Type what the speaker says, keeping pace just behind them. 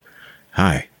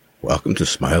Hi, welcome to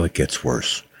Smile It Gets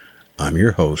Worse. I'm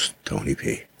your host, Tony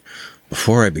P.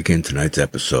 Before I begin tonight's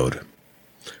episode,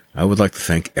 I would like to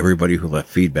thank everybody who left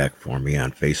feedback for me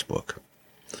on Facebook.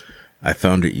 I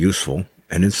found it useful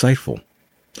and insightful.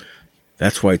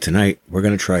 That's why tonight we're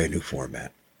going to try a new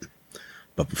format.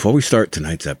 But before we start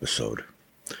tonight's episode,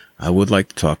 I would like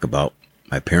to talk about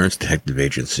my parents' detective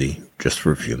agency just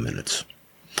for a few minutes.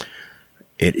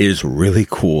 It is really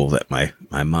cool that my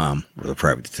mom was a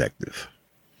private detective.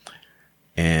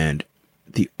 And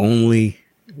the only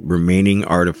remaining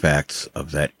artifacts of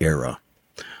that era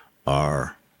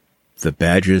are the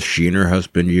badges she and her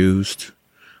husband used,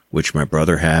 which my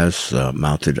brother has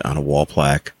mounted on a wall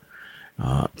plaque.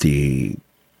 We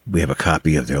have a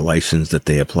copy of their license that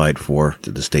they applied for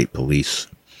to the state police.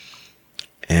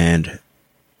 And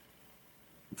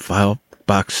file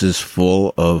boxes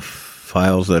full of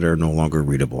files that are no longer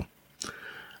readable.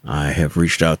 I have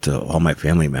reached out to all my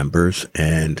family members,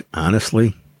 and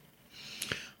honestly,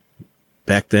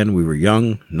 back then we were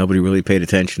young. Nobody really paid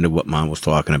attention to what Mom was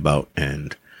talking about,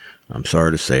 and I'm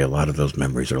sorry to say a lot of those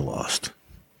memories are lost.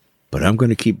 But I'm going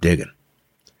to keep digging.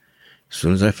 As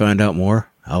soon as I find out more,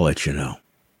 I'll let you know.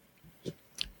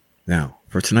 Now,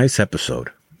 for tonight's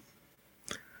episode,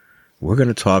 we're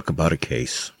going to talk about a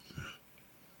case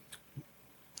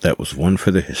that was one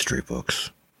for the history books.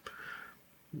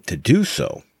 To do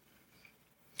so,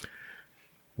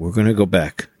 we're going to go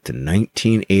back to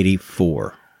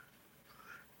 1984,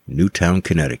 Newtown,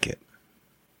 Connecticut.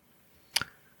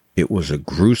 It was a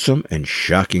gruesome and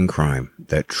shocking crime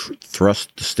that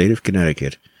thrust the state of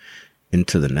Connecticut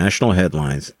into the national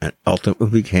headlines and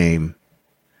ultimately became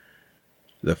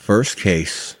the first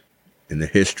case in the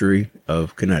history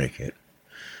of Connecticut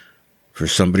for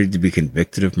somebody to be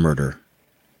convicted of murder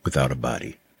without a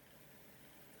body.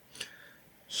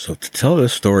 So to tell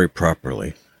this story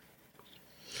properly,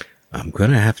 I'm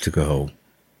going to have to go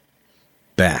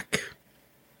back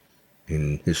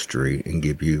in history and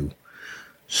give you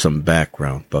some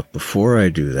background. But before I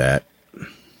do that,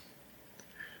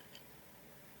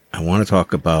 I want to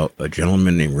talk about a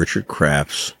gentleman named Richard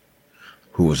Crafts,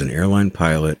 who was an airline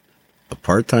pilot, a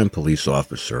part-time police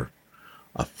officer,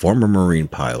 a former Marine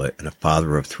pilot, and a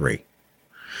father of three.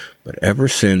 But ever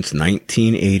since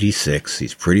 1986,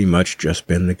 he's pretty much just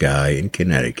been the guy in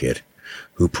Connecticut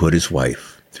who put his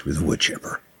wife through the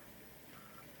Woodchipper.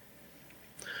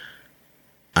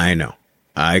 I know.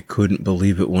 I couldn't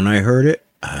believe it when I heard it.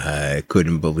 I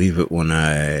couldn't believe it when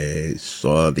I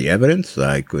saw the evidence.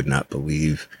 I could not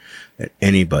believe that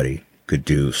anybody could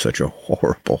do such a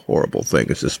horrible, horrible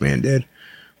thing as this man did.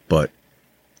 But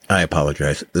I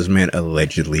apologize. This man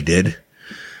allegedly did.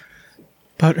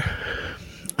 But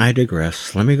I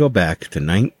digress. Let me go back to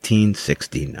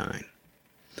 1969,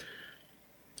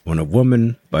 when a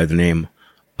woman by the name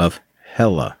of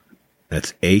Helle,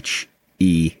 that's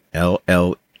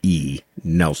Helle,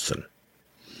 Nelson,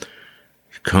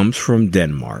 comes from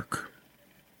Denmark.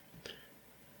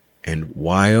 And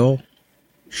while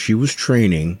she was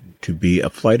training to be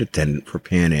a flight attendant for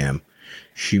Pan Am,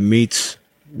 she meets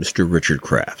Mr. Richard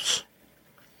Crafts.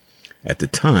 At the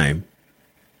time,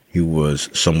 he was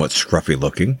somewhat scruffy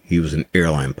looking. He was an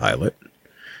airline pilot.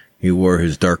 He wore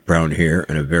his dark brown hair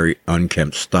in a very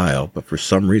unkempt style, but for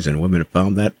some reason women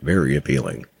found that very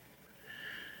appealing.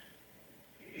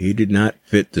 He did not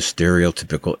fit the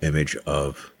stereotypical image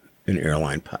of an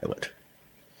airline pilot.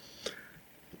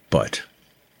 But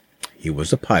he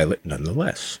was a pilot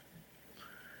nonetheless.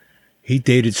 He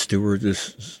dated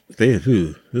stewardesses. He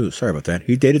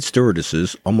dated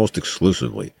stewardesses almost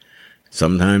exclusively.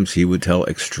 Sometimes he would tell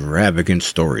extravagant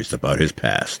stories about his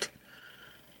past,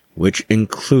 which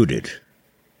included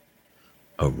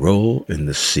a role in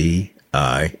the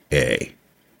CIA.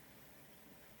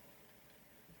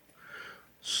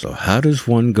 So how does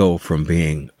one go from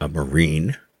being a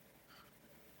Marine,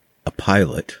 a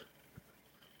pilot,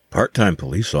 part-time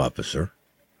police officer,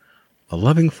 a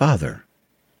loving father,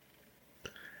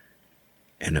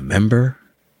 and a member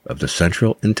of the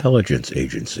Central Intelligence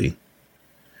Agency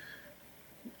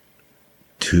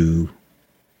to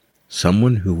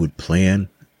someone who would plan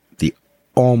the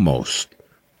almost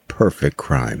perfect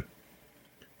crime?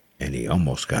 And he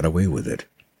almost got away with it.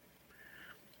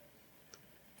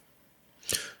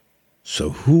 So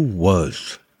who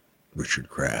was Richard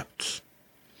Crafts?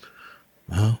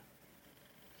 Well,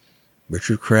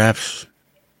 Richard Crafts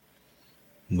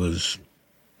was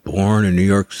born in New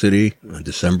York City on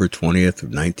December 20th of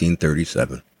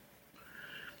 1937.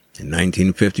 In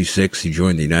 1956, he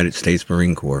joined the United States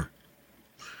Marine Corps.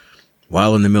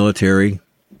 While in the military,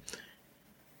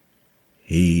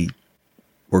 he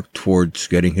worked towards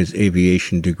getting his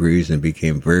aviation degrees and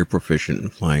became very proficient in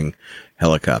flying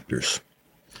helicopters.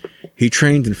 He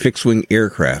trained in fixed-wing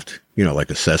aircraft,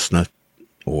 like a Cessna,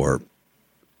 or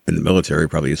in the military,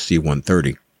 probably a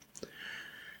C-130.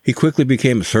 He quickly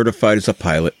became certified as a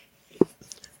pilot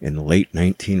in the late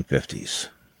 1950s.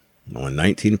 In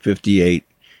 1958,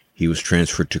 he was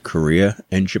transferred to Korea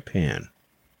and Japan.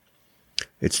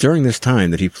 It's during this time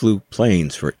that he flew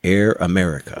planes for Air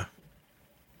America.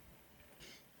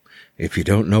 If you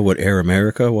don't know what Air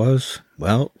America was,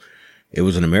 well, it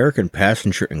was an American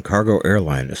passenger and cargo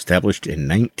airline established in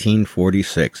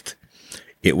 1946.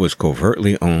 It was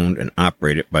covertly owned and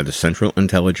operated by the Central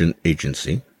Intelligence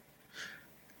Agency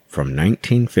from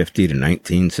 1950 to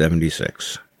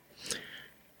 1976.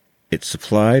 It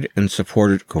supplied and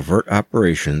supported covert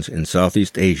operations in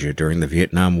Southeast Asia during the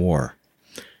Vietnam War,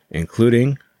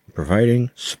 including providing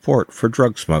support for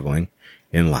drug smuggling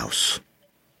in Laos.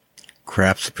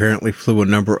 Crafts apparently flew a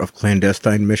number of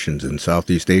clandestine missions in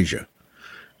Southeast Asia,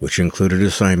 which included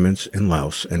assignments in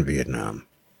Laos and Vietnam.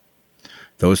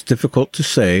 Though it's difficult to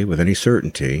say with any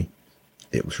certainty,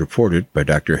 it was reported by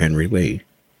Dr. Henry Lee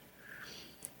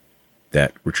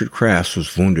that Richard Crafts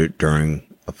was wounded during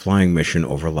a flying mission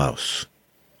over Laos.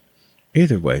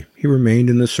 Either way, he remained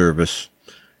in the service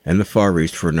and the Far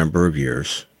East for a number of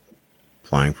years,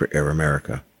 flying for Air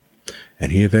America,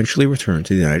 and he eventually returned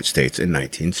to the United States in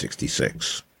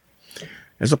 1966.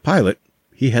 As a pilot,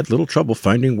 he had little trouble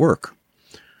finding work.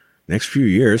 Next few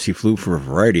years, he flew for a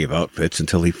variety of outfits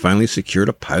until he finally secured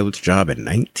a pilot's job in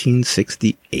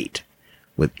 1968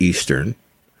 with Eastern,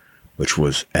 which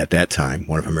was, at that time,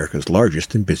 one of America's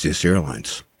largest and busiest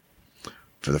airlines.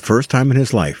 For the first time in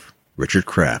his life, Richard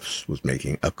Crafts was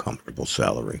making a comfortable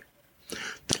salary.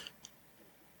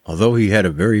 Although he had a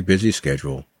very busy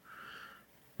schedule,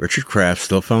 Richard Crafts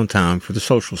still found time for the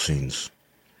social scenes.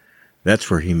 That's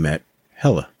where he met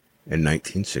Hella in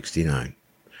 1969.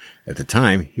 At the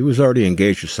time, he was already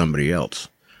engaged with somebody else,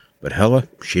 but Hella,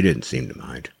 she didn't seem to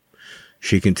mind.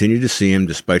 She continued to see him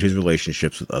despite his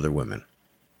relationships with other women.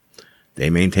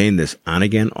 They maintained this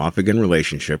on-again, off-again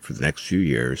relationship for the next few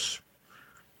years.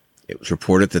 It was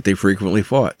reported that they frequently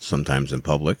fought, sometimes in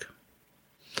public,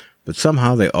 but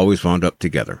somehow they always wound up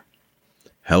together.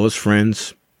 Hella's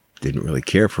friends didn't really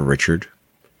care for Richard.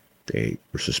 They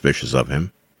were suspicious of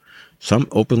him. Some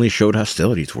openly showed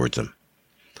hostility towards him.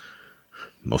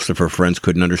 Most of her friends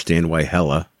couldn't understand why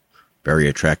Hella, very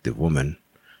attractive woman,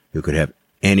 who could have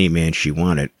any man she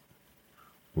wanted,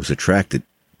 was attracted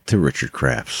to Richard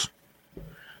Crafts.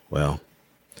 Well,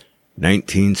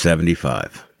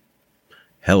 1975.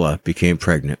 Hella became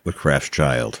pregnant with Crafts'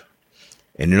 child,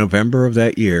 and in November of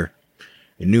that year,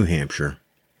 in New Hampshire,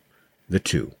 the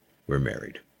two were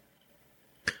married.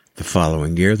 The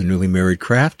following year, the newly married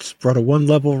Crafts brought a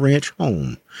one-level ranch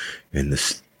home in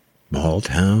the small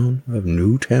town of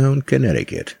Newtown,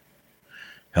 Connecticut.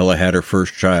 Hella had her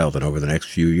first child, and over the next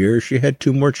few years, she had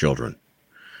 2 more children.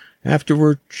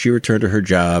 Afterward, she returned to her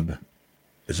job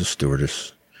as a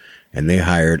stewardess, and they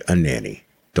hired a nanny,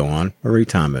 Dawn Marie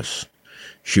Thomas.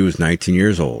 She was 19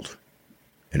 years old,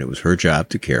 and it was her job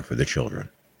to care for the children.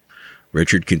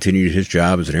 Richard continued his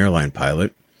job as an airline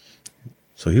pilot,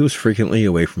 so he was frequently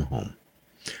away from home.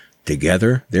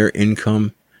 Together, their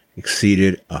income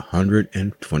exceeded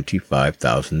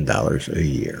 $125,000 a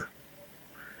year.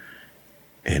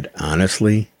 And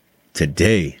honestly,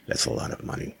 today, that's a lot of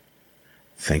money.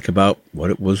 Think about what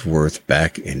it was worth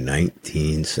back in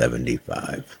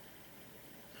 1975.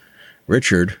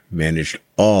 Richard managed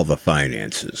all the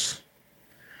finances,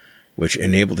 which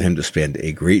enabled him to spend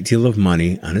a great deal of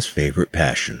money on his favorite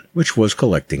passion, which was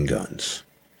collecting guns.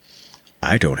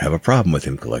 I don't have a problem with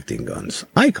him collecting guns.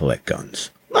 I collect guns.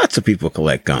 Lots of people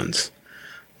collect guns,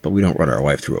 but we don't run our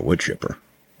wife through a woodchipper.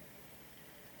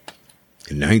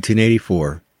 In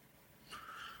 1984,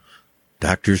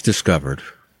 doctors discovered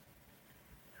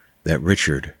that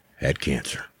Richard had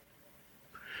cancer.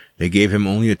 They gave him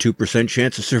only a 2%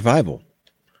 chance of survival.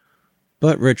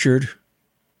 But Richard,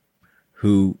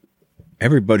 who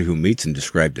everybody who meets him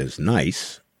described as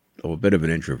nice, though a bit of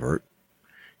an introvert,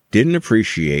 didn't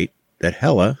appreciate that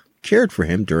Hella cared for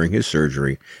him during his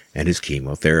surgery and his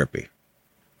chemotherapy.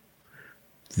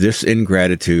 This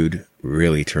ingratitude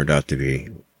really turned out to be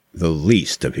the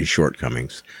least of his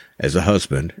shortcomings as a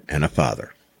husband and a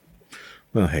father.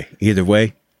 Well, hey, either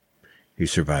way, he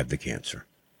survived the cancer.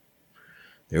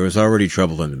 There was already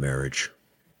trouble in the marriage.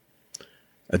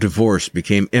 A divorce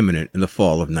became imminent in the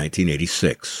fall of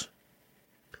 1986.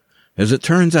 As it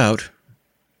turns out,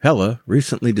 Hella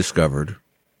recently discovered,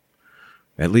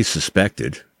 at least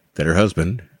suspected, that her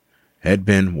husband had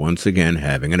been once again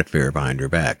having an affair behind her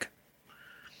back.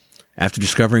 After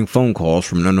discovering phone calls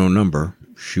from an unknown number,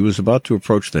 she was about to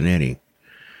approach the nanny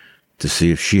to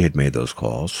see if she had made those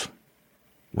calls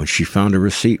when she found a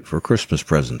receipt for Christmas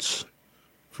presents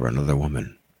for another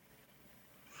woman.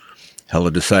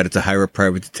 Hella decided to hire a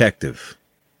private detective,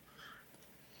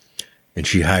 and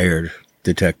she hired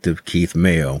Detective Keith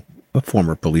Mayo, a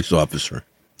former police officer.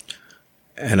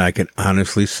 And I can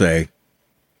honestly say,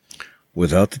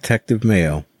 without Detective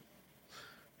Mayo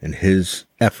and his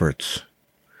efforts,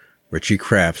 Richie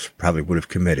Crafts probably would have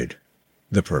committed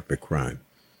the perfect crime.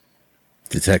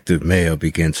 Detective Mayo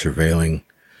began surveilling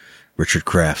Richard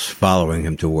Crafts, following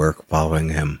him to work, following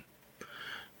him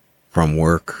from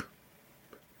work.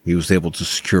 He was able to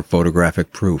secure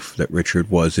photographic proof that Richard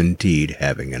was indeed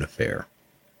having an affair.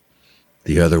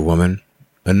 The other woman,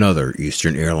 another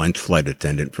Eastern Airlines flight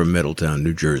attendant from Middletown,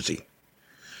 New Jersey.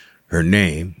 Her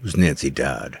name was Nancy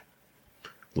Dodd.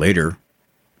 Later,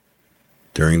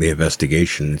 during the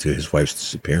investigation into his wife's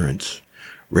disappearance,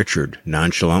 Richard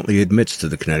nonchalantly admits to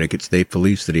the Connecticut State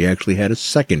Police that he actually had a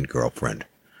second girlfriend,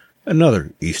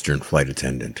 another Eastern flight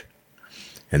attendant,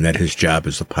 and that his job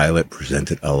as a pilot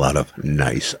presented a lot of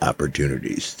nice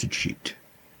opportunities to cheat.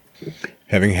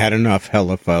 Having had enough,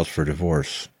 Hella files for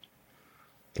divorce.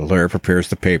 The lawyer prepares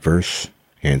the papers,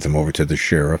 hands them over to the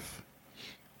sheriff,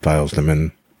 files them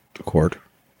in the court,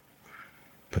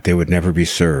 but they would never be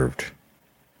served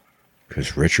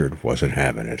because Richard wasn't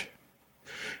having it.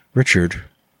 Richard,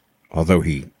 although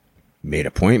he made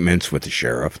appointments with the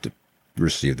sheriff to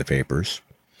receive the papers,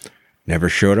 never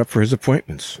showed up for his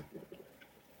appointments.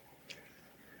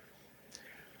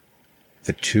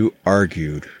 The two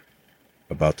argued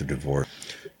about the divorce.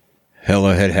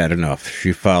 Hella had had enough.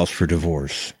 She files for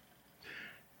divorce.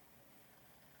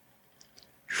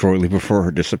 Shortly before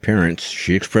her disappearance,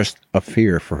 she expressed a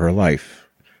fear for her life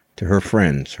to her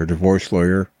friends. Her divorce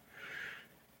lawyer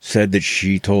said that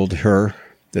she told her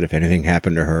that if anything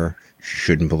happened to her, she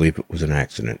shouldn't believe it was an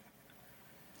accident.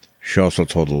 She also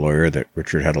told the lawyer that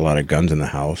Richard had a lot of guns in the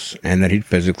house and that he'd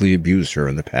physically abused her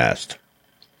in the past.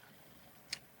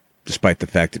 Despite the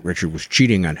fact that Richard was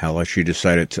cheating on Hella, she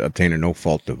decided to obtain a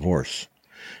no-fault divorce,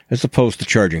 as opposed to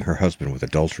charging her husband with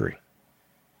adultery.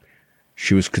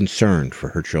 She was concerned for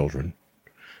her children,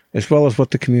 as well as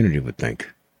what the community would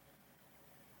think.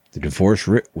 The divorce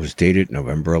writ was dated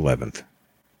November 11th,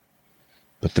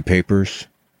 but the papers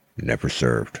never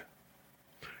served.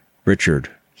 Richard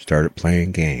started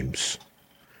playing games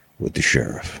with the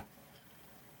sheriff.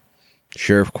 The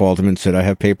sheriff called him and said, "I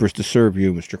have papers to serve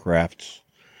you, Mr. Crafts.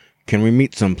 Can we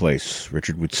meet someplace?"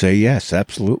 Richard would say, "Yes,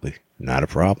 absolutely. Not a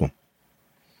problem."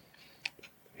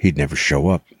 He'd never show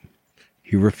up.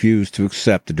 He refused to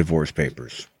accept the divorce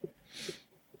papers.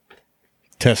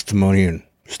 Testimony and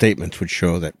statements would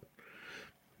show that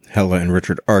Hella and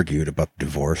Richard argued about the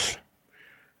divorce.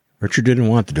 Richard didn't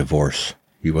want the divorce.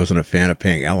 He wasn't a fan of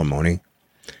paying alimony.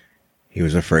 He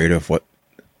was afraid of what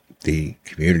the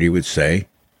community would say,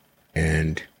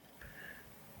 and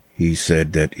he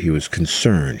said that he was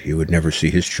concerned he would never see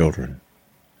his children.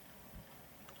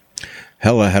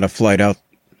 Hella had a flight out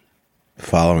the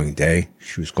following day.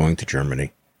 She was going to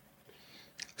Germany.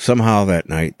 Somehow that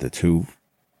night, the two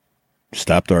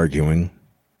stopped arguing,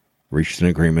 reached an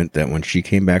agreement that when she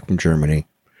came back from Germany,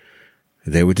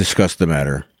 they would discuss the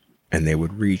matter, and they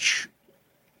would reach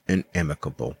an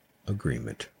amicable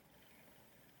agreement.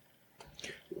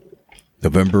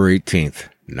 November 18th,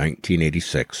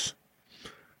 1986.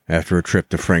 After a trip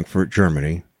to Frankfurt,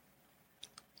 Germany,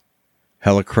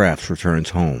 Hella Crafts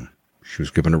returns home. She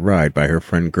was given a ride by her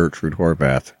friend Gertrude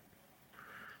Horvath.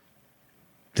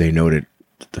 They noted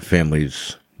that the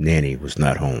family's nanny was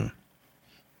not home,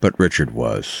 but Richard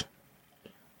was.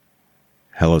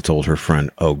 Hella told her friend,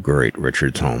 "Oh great,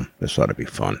 Richard's home. This ought to be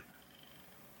fun."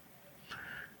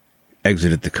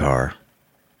 Exited the car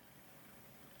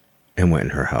and went in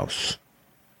her house.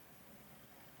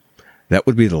 That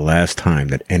would be the last time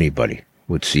that anybody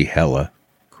would see Hella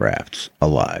Crafts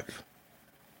alive.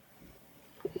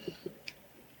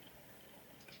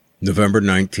 November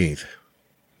 19th.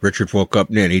 Richard woke up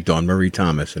nanny Dawn Marie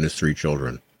Thomas and his 3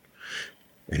 children,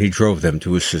 and he drove them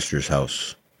to his sister's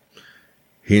house.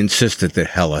 He insisted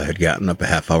that Hella had gotten up a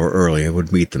half hour early and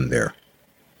would meet them there,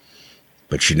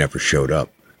 but she never showed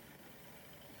up,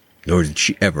 nor did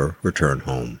she ever return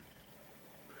home.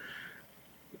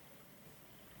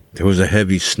 There was a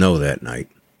heavy snow that night,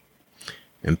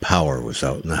 and power was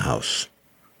out in the house.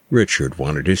 Richard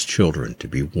wanted his children to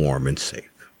be warm and safe.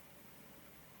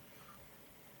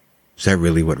 Is that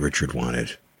really what Richard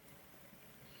wanted?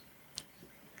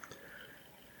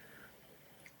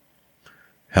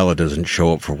 Hella doesn't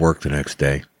show up for work the next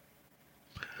day.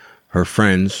 Her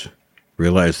friends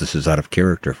realize this is out of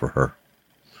character for her,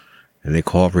 and they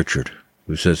call Richard,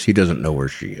 who says he doesn't know where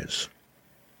she is.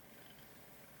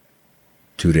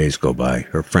 2 days go by.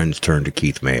 Her friends turn to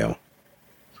Keith Mayo.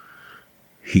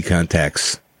 He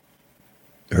contacts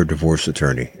her divorce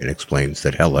attorney and explains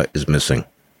that Hella is missing.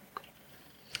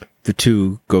 The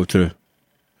two go to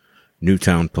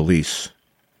Newtown police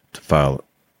to file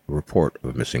a report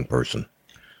of a missing person.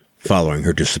 Following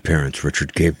her disappearance,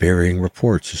 Richard gave varying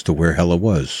reports as to where Hella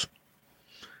was.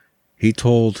 He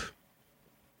told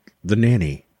the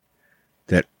nanny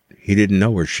that he didn't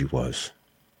know where she was.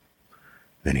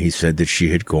 Then he said that she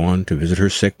had gone to visit her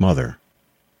sick mother.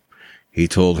 He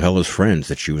told Hella's friends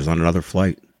that she was on another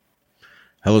flight.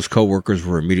 Hella's co-workers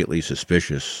were immediately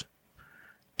suspicious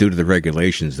due to the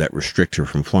regulations that restrict her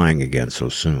from flying again so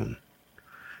soon.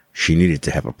 She needed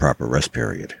to have a proper rest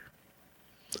period.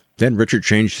 Then Richard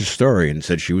changed his story and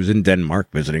said she was in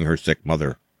Denmark visiting her sick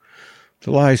mother.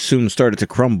 The lies soon started to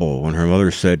crumble when her mother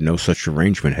said no such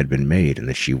arrangement had been made and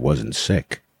that she wasn't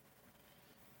sick.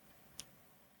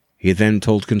 He then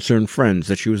told concerned friends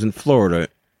that she was in Florida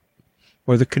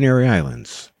or the Canary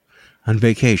Islands on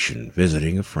vacation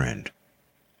visiting a friend.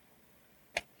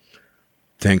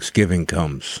 Thanksgiving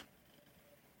comes.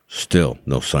 Still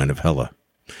no sign of Hella.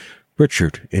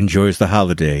 Richard enjoys the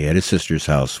holiday at his sister's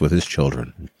house with his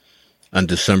children. On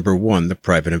December 1, the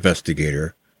private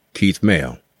investigator, Keith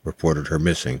Mayo, reported her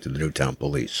missing to the Newtown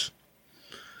police.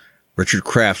 Richard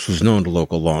Crafts was known to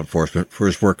local law enforcement for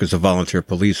his work as a volunteer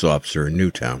police officer in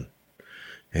Newtown.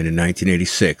 And in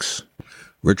 1986,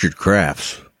 Richard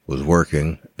Crafts was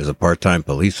working as a part-time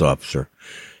police officer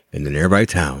in the nearby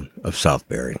town of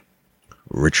Southbury.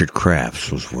 Richard Crafts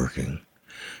was working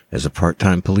as a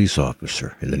part-time police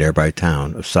officer in the nearby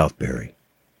town of Southbury.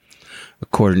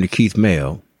 According to Keith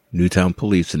Mayo, Newtown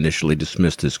police initially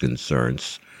dismissed his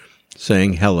concerns,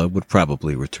 saying Hella would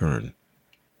probably return.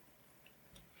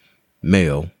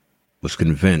 Mayo was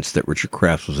convinced that Richard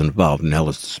Crafts was involved in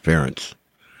Hella's disappearance.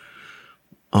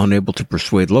 Unable to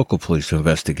persuade local police to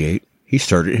investigate, he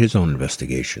started his own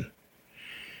investigation.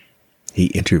 He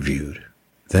interviewed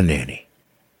the nanny.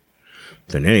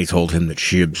 The nanny told him that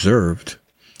she observed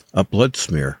a blood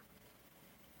smear.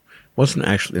 Wasn't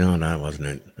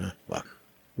it? Fuck.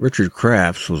 Richard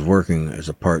Crafts was working as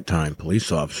a part-time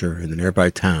police officer in the nearby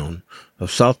town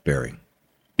of Southbury.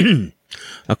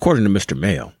 According to Mr.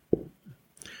 Mayo,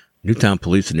 Newtown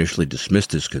police initially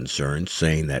dismissed his concerns,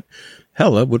 saying that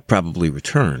Hella would probably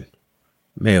return.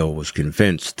 Mayo was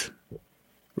convinced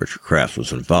Richard Crafts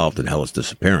was involved in Hella's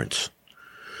disappearance,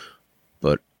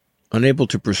 but unable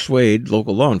to persuade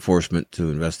local law enforcement to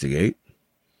investigate,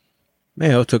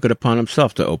 Mayo took it upon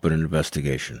himself to open an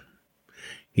investigation.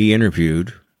 He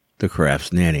interviewed the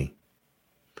Crafts nanny.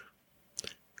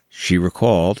 She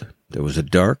recalled there was a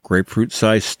dark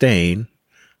grapefruit-sized stain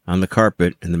on the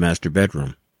carpet in the master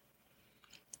bedroom.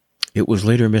 It was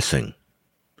later missing.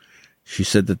 She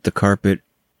said that the carpet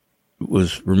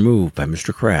was removed by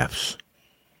Mr. Crafts.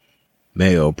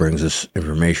 Mayo brings this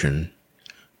information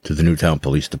to the Newtown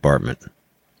Police Department.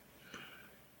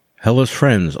 Hella's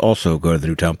friends also go to the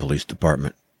Newtown Police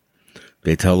Department.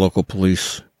 They tell local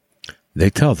police, they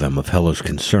tell them of Hella's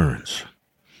concerns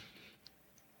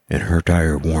and her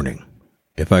dire warning.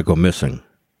 If I go missing,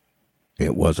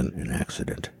 it wasn't an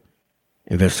accident.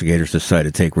 Investigators decide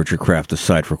to take Richard Crafts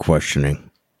aside for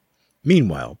questioning.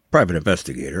 Meanwhile, private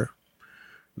investigator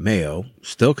Mayo,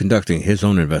 still conducting his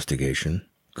own investigation,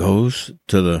 goes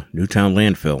to the Newtown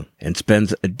landfill and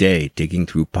spends a day digging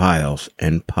through piles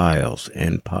and piles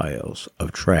and piles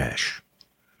of trash.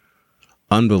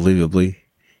 Unbelievably,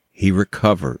 he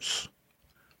recovers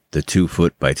the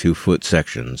 2-foot by 2-foot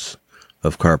sections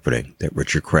of carpeting that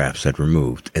Richard Crafts had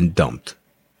removed and dumped.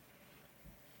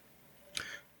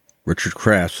 Richard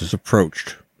Crafts is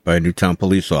approached by a Newtown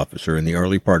police officer in the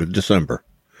early part of December.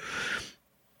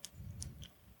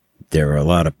 There are a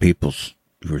lot of people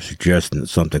who are suggesting that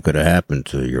something could have happened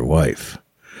to your wife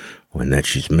when that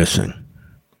she's missing.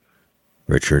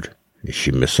 Richard, is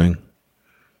she missing?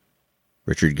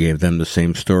 Richard gave them the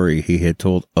same story he had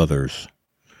told others.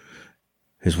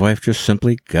 His wife just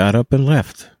simply got up and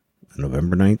left on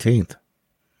November 19th.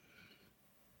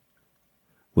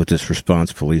 With this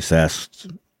response, police asked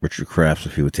Richard Crafts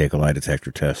if he would take a lie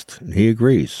detector test, and he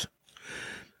agrees.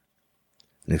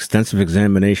 An extensive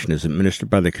examination is administered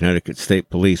by the Connecticut State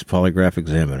Police polygraph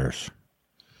examiners.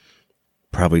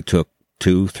 Probably took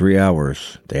 2-3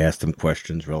 hours. They asked him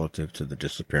questions relative to the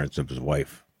disappearance of his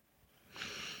wife.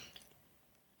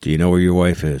 Do you know where your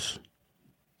wife is?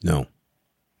 No.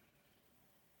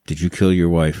 Did you kill your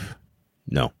wife?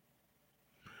 No.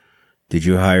 Did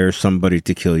you hire somebody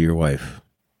to kill your wife?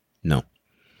 No.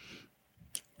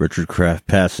 Richard Kraft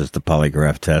passes the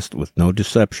polygraph test with no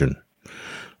deception,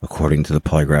 according to the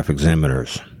polygraph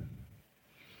examiners.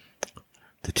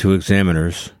 The two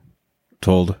examiners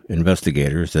told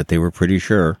investigators that they were pretty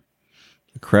sure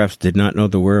the Krafts did not know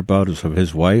the whereabouts of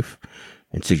his wife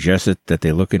and suggested that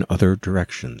they look in other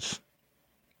directions.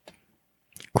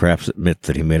 Krafts admits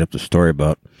that he made up the story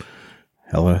about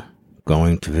Hella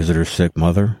going to visit her sick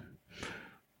mother.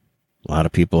 A lot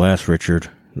of people asked Richard,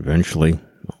 eventually,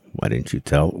 why'd you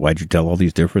tell all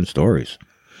these different stories?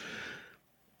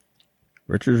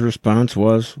 Richard's response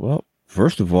was, well,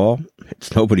 first of all,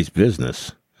 it's nobody's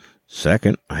business.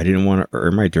 Second, I didn't want to air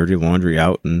my dirty laundry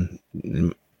out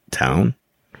in town.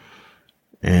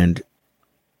 And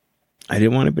I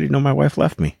didn't want anybody to know my wife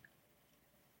left me.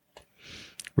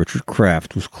 Richard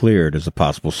Kraft was cleared as a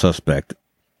possible suspect.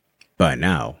 By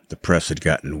now, the press had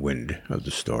gotten wind of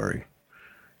the story,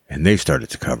 and they started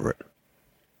to cover it.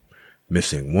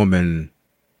 Missing woman.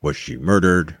 Was she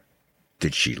murdered?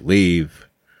 Did she leave?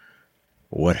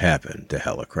 What happened to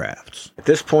Hella Krafts? At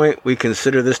this point, we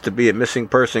consider this to be a missing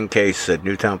person case, said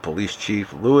Newtown Police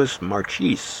Chief Louis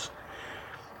Marchese.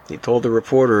 He told the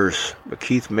reporters, but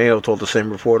Keith Mayo told the same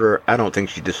reporter, I don't think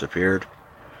she disappeared.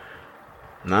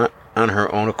 Not on her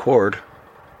own accord.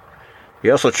 He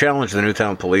also challenged the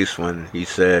Newtown Police when he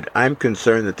said, I'm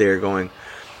concerned that they are going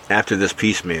after this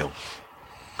piecemeal.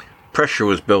 Pressure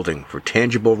was building for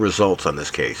tangible results on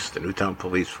this case. The Newtown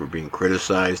Police were being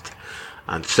criticized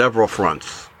on several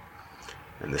fronts,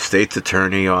 and the state's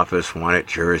attorney office wanted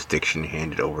jurisdiction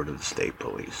handed over to the state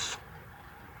police.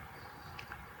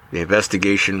 The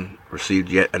investigation received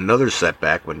yet another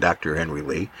setback when Dr. Henry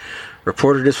Lee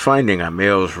reported his finding on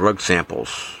Mayo's rug samples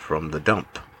from the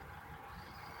dump.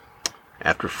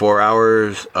 After 4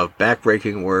 hours of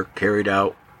backbreaking work carried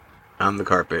out on the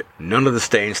carpet, none of the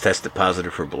stains tested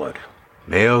positive for blood.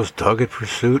 Mayo's dogged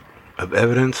pursuit of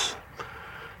evidence,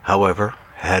 however,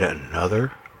 had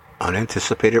another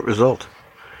unanticipated result.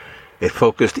 It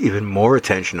focused even more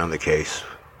attention on the case,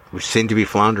 which seemed to be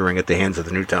floundering at the hands of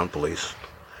the Newtown Police.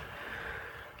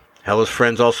 Hella's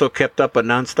friends also kept up a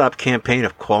nonstop campaign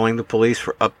of calling the police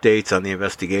for updates on the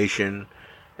investigation,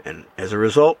 and as a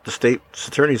result, the state's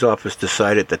attorney's office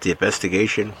decided that the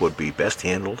investigation would be best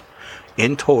handled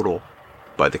in total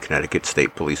by the Connecticut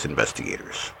State Police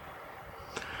investigators.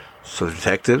 So the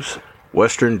detectives,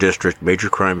 Western District Major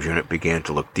Crimes Unit, began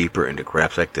to look deeper into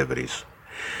Kraft's activities.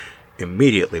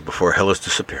 Immediately before Hella's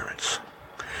disappearance,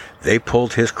 they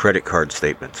pulled his credit card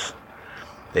statements.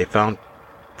 They found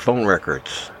phone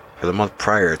records for the month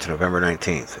prior to November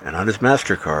 19th, and on his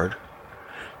MasterCard,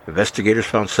 investigators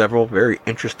found several very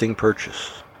interesting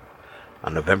purchases.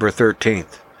 On November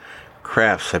 13th,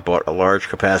 Krafts had bought a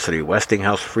large-capacity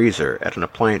Westinghouse freezer at an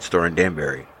appliance store in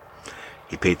Danbury.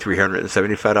 He paid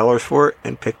 $375 for it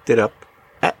and picked it up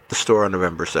at the store on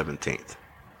November 17th.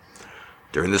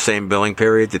 During the same billing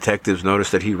period, detectives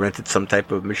noticed that he rented some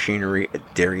type of machinery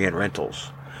at Darien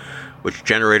Rentals, which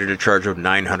generated a charge of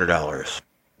 $900.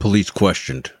 Police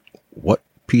questioned, what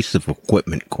piece of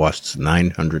equipment costs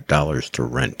 $900 to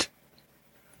rent?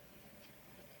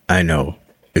 I know,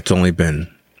 it's only been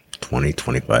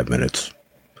 25 minutes.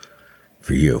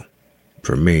 For you.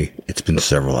 For me, it's been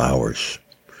several hours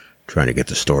trying to get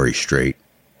the story straight,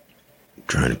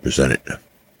 trying to present it in a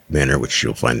manner which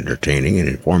you'll find entertaining and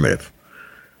informative.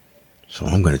 So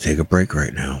I'm going to take a break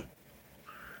right now,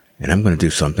 and I'm going to do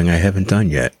something I haven't done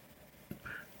yet.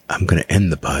 I'm going to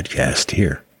end the podcast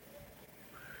here.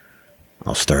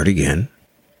 I'll start again.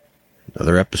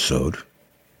 Another episode,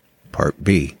 Part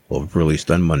B, will be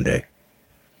released on Monday.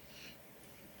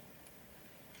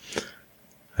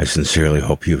 I sincerely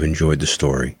hope you've enjoyed the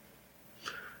story.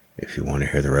 If you want to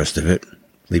hear the rest of it,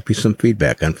 leave me some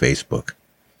feedback on Facebook.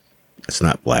 It's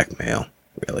not blackmail,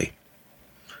 really.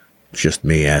 It's just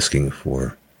me asking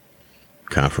for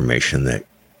confirmation that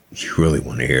you really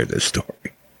want to hear this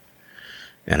story.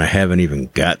 And I haven't even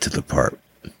got to the part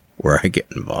where I get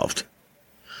involved.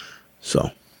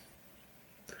 So,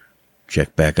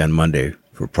 check back on Monday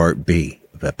for Part B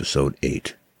of Episode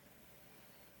 8.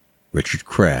 Richard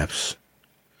Krafts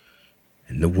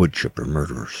and the Woodchipper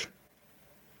murderers.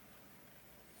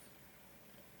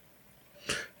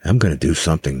 I'm going to do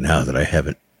something now that I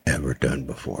haven't ever done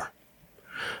before.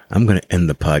 I'm going to end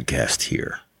the podcast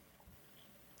here.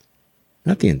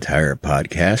 Not the entire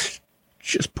podcast,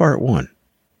 just Part 1.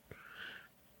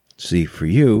 See, for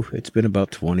you, it's been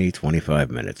about 25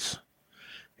 minutes.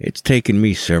 It's taken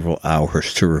me several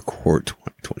hours to record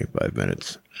 25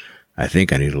 minutes. I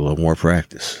think I need a little more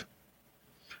practice.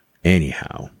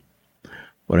 Anyhow,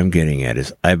 what I'm getting at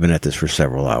is I've been at this for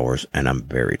several hours and I'm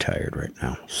very tired right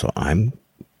now. So I'm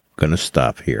going to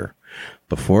stop here.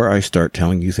 before I start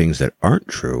telling you things that aren't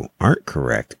true, aren't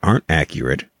correct, aren't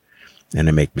accurate, and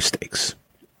I make mistakes.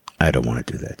 I don't want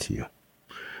to do that to you.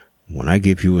 When I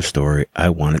give you a story, I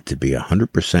want it to be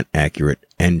 100% accurate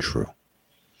and true.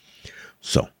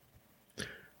 So,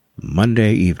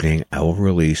 Monday evening, I will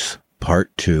release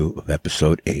part 2 of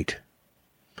episode 8.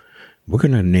 We're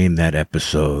going to name that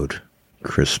episode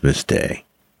Christmas Day.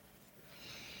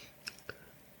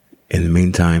 In the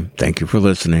meantime, thank you for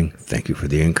listening. Thank you for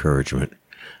the encouragement.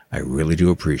 I really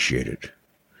do appreciate it.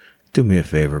 Do me a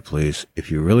favor, please.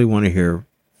 If you really want to hear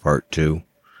part 2,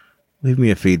 leave me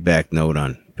a feedback note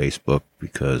on Facebook,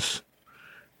 because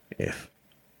if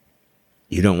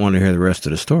you don't want to hear the rest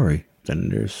of the story, then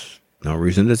there's no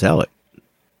reason to tell it.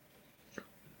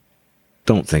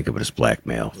 Don't think of it as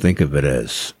blackmail. Think of it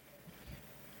as,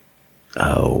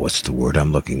 what's the word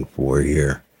I'm looking for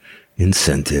here?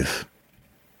 Incentive.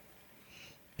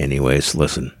 Anyways,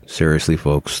 listen, seriously,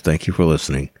 folks, thank you for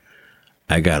listening.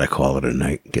 I gotta call it a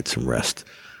night and get some rest.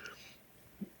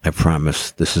 I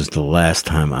promise this is the last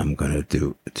time I'm going to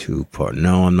do a 2-part.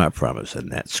 No, I'm not promising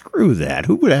that. Screw that.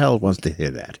 Who the hell wants to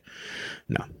hear that?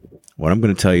 No. What I'm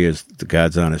going to tell you is the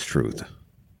God's honest truth.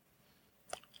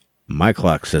 My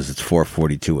clock says it's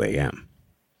 4:42 a.m.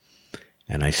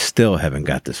 And I still haven't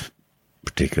got this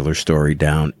particular story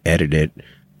down, edited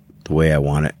the way I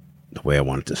want it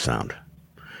to sound.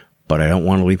 But I don't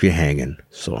want to leave you hanging,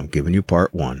 so I'm giving you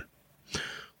part 1.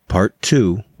 Part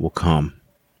 2 will come,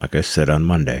 like I said, on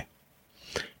Monday.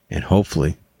 And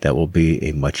hopefully that will be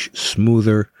a much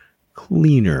smoother,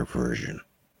 cleaner version.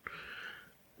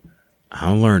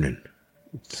 I'm learning.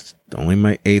 It's only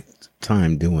my 8th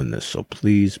time doing this, so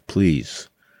please, please,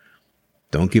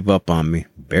 don't give up on me.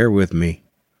 Bear with me.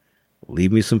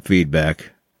 Leave me some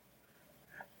feedback.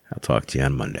 I'll talk to you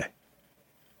on Monday.